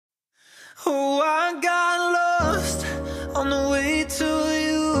Oh, I got lost on the way to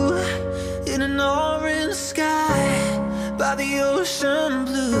you, in an orange sky by the ocean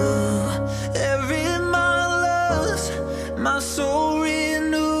blue. Every mile lost, my soul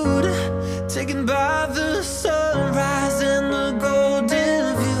renewed, taken by the sunrise and the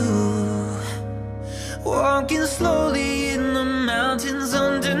golden view. Walking slowly in the mountains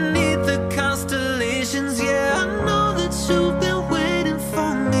underneath the constellations. Yeah, I know that you've been waiting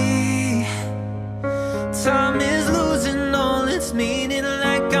for me. Time is losing all its meaning,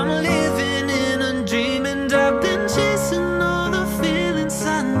 like I'm living in a dream, and I've been chasing all the feelings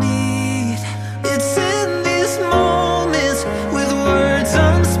I need. It's in these moments with words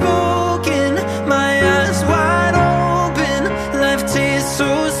unspoken, my eyes wide open, life tastes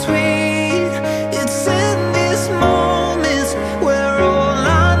so sweet. It's in these moments where all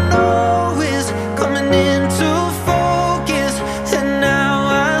I know is coming into focus, and now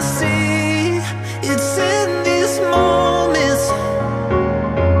I see. It's in these moments.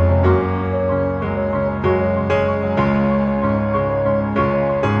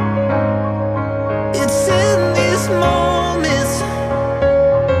 It's in these moments.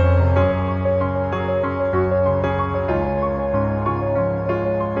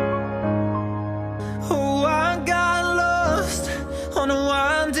 Oh, I got lost on a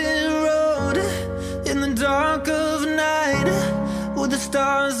winding road in the dark of night, with the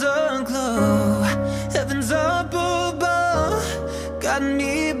stars aglow. Heaven's up above, got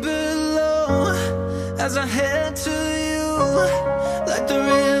me below, as I head to you like the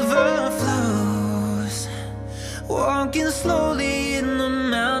river flows. Walking slowly in the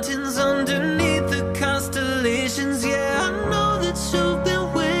mountains underneath